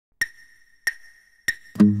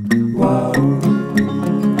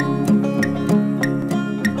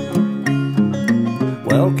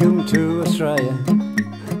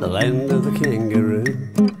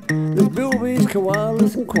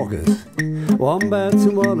KOALAS and QUOKKA'S, wombats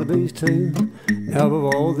and wallabies too. Now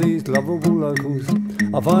of all these lovable locals,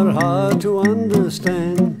 I find it hard to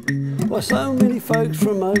understand why so many folks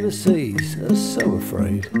from overseas are so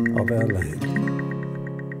afraid of our land.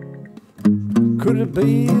 Could it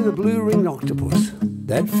be the blue-ringed octopus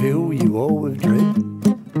that fill you all with dread?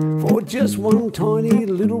 For just one tiny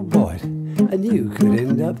little bite and you could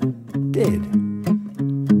end up dead.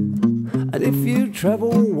 And if you travel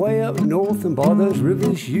way up north and by those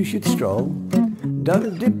rivers you should stroll,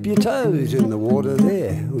 don't dip your toes in the water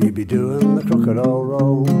there, or you'll be doing the crocodile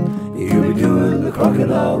roll. You'll be doing the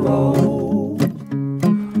crocodile roll.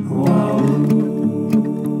 Whoa.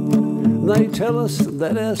 They tell us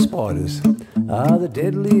that our spiders are the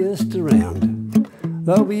deadliest around.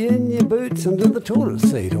 They'll be in your boots under the toilet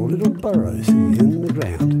seat or little burrows in the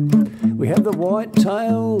ground. We have the white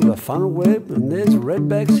tail, the funnel web, and there's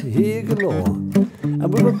redbacks here galore.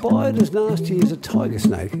 And with a bite as nasty as a tiger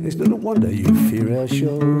snake, it's little wonder you fear our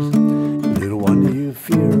shores. Little wonder you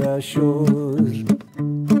fear our shores.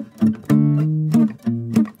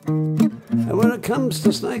 And when it comes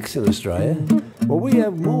to snakes in Australia, well, we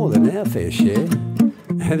have more than our fair share.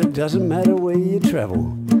 And it doesn't matter where you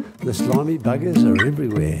travel, the slimy buggers are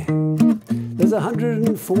everywhere. There's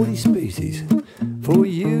 140 species for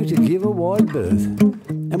you to give a wide berth,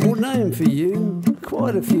 and we'll name for you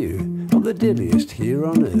quite a few of the deadliest here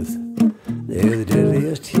on earth. They're the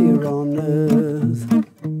deadliest here on earth.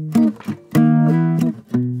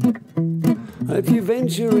 If you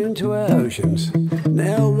venture into our oceans,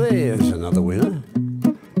 now there's another winner.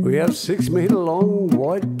 We have 6-metre long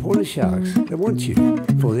white pointer sharks that want you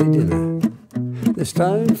for their dinner. The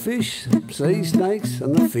stonefish, sea snakes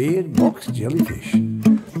and the feared box jellyfish.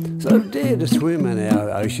 So dare to swim in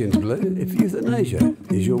our oceans blue if euthanasia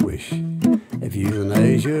is your wish. If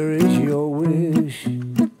euthanasia is your wish.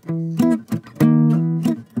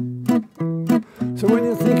 So when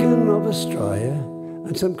you're thinking of Australia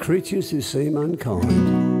and some creatures who seem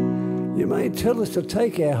unkind, you may tell us to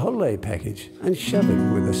take our holiday package and shove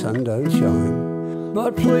it where the sun don't shine.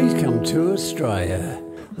 But please come to Australia,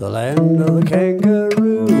 the land of the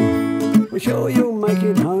kangaroo. We're sure you'll make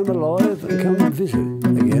it home alive and come visit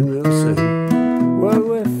again real soon. Well,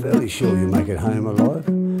 we're fairly sure you'll make it home alive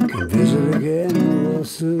and visit again real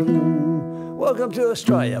soon. Welcome to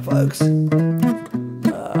Australia, folks. I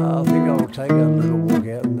think I'll take a